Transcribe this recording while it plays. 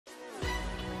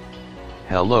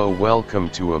Hello, welcome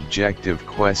to Objective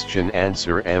Question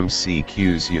Answer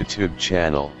MCQs YouTube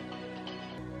channel.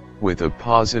 With a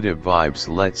positive vibes,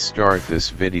 let's start this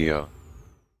video.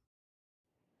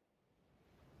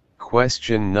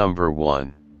 Question number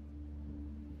 1.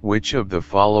 Which of the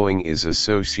following is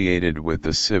associated with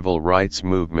the civil rights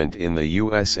movement in the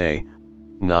USA,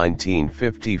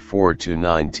 1954 to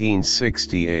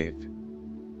 1968?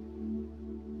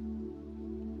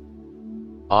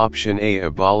 Option A.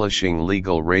 Abolishing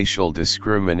legal racial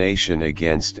discrimination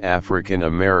against African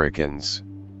Americans.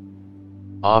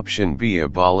 Option B.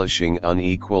 Abolishing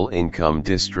unequal income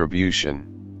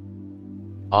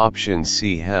distribution. Option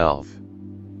C. Health.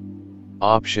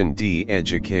 Option D.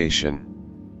 Education.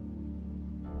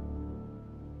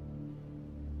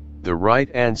 The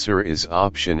right answer is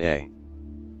option A.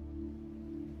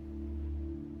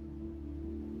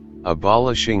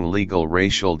 Abolishing legal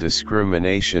racial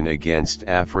discrimination against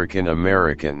African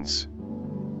Americans.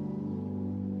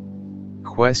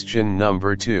 Question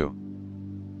number 2.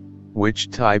 Which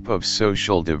type of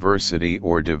social diversity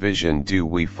or division do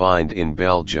we find in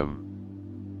Belgium?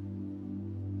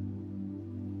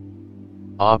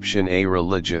 Option A.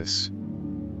 Religious.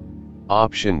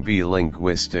 Option B.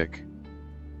 Linguistic.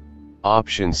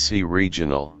 Option C.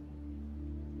 Regional.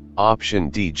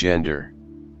 Option D. Gender.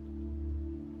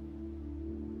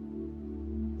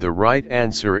 The right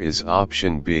answer is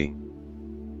option B.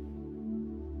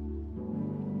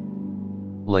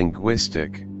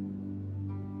 Linguistic.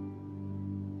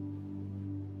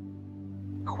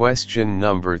 Question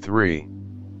number 3.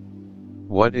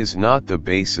 What is not the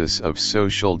basis of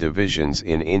social divisions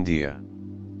in India?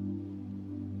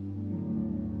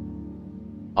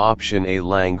 Option A.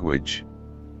 Language.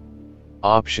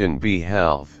 Option B.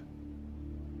 Health.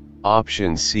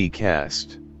 Option C.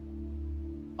 Caste.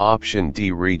 Option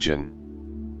D. Region.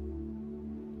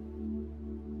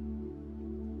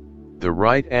 The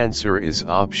right answer is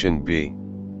option B.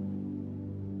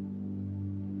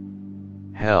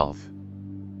 Health.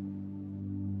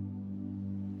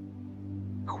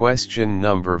 Question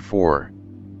number 4.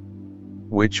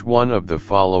 Which one of the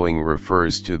following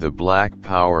refers to the Black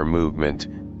Power movement,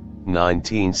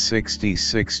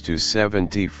 1966 to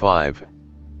 75,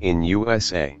 in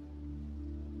USA?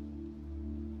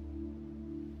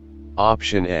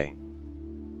 Option A.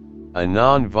 A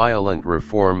non-violent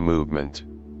reform movement.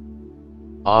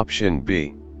 Option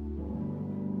B.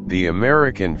 The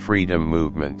American Freedom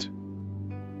Movement.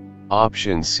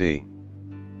 Option C.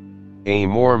 A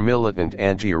more militant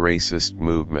anti-racist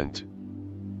movement.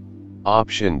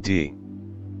 Option D.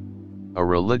 A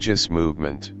religious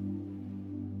movement.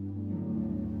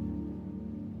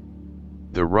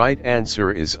 The right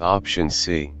answer is option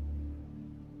C.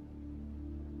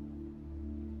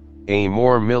 A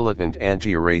more militant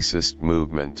anti-racist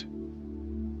movement.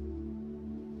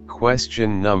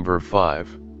 Question number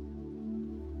 5.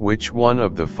 Which one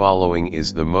of the following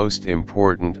is the most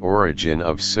important origin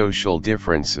of social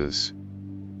differences?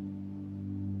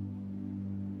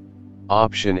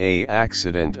 Option A.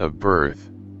 Accident of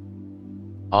birth.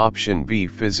 Option B.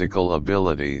 Physical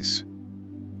abilities.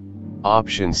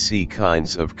 Option C.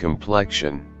 Kinds of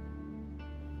complexion.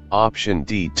 Option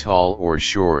D. Tall or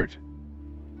short.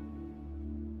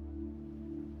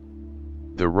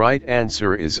 The right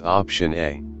answer is option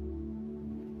A.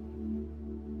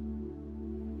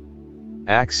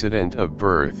 Accident of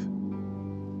birth.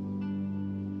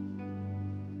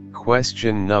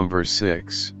 Question number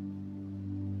 6.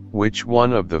 Which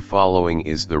one of the following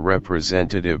is the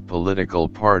representative political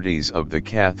parties of the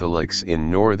Catholics in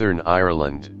Northern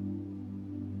Ireland?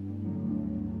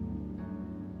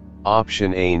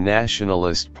 Option A.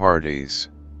 Nationalist parties.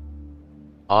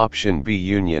 Option B.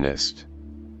 Unionist.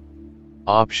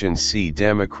 Option C.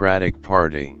 Democratic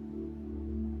Party.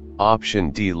 Option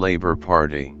D. Labour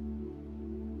Party.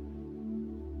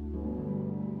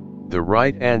 The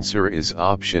right answer is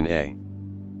option A.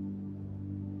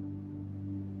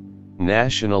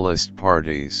 Nationalist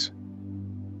parties.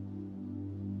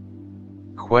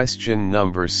 Question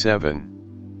number 7.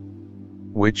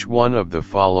 Which one of the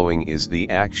following is the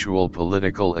actual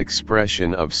political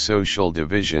expression of social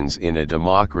divisions in a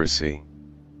democracy?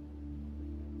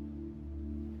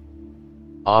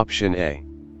 Option A.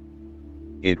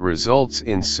 It results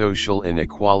in social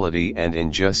inequality and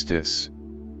injustice.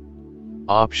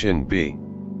 Option B.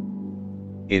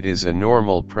 It is a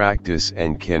normal practice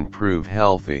and can prove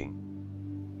healthy.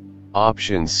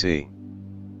 Option C.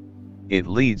 It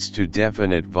leads to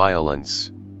definite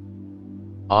violence.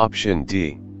 Option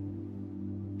D.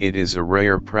 It is a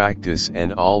rare practice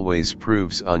and always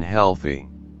proves unhealthy.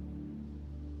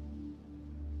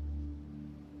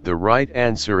 The right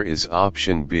answer is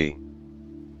option B.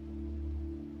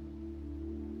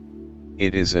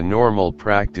 It is a normal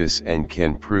practice and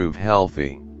can prove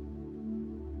healthy.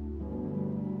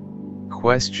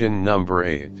 Question number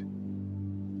 8.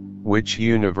 Which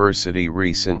university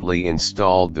recently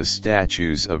installed the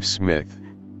statues of Smith,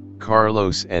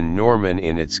 Carlos and Norman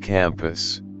in its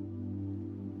campus?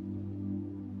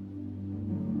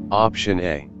 Option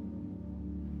A.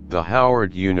 The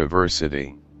Howard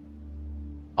University.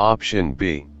 Option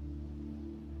B.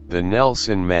 The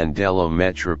Nelson Mandela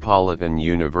Metropolitan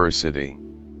University.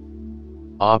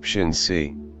 Option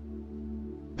C.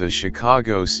 The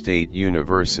Chicago State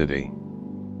University.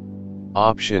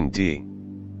 Option D.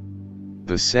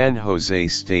 The San Jose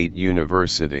State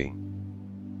University.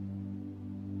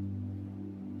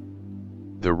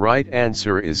 The right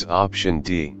answer is option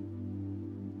D.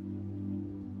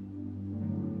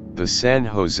 The San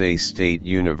Jose State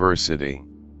University.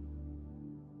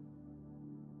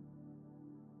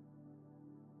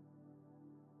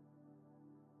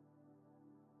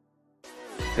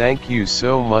 Thank you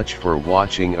so much for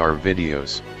watching our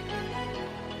videos.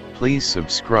 Please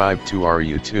subscribe to our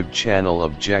YouTube channel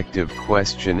Objective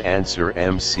Question Answer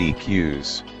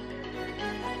MCQs.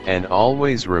 And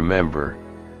always remember,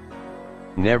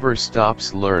 never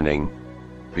stops learning,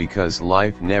 because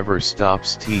life never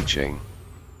stops teaching.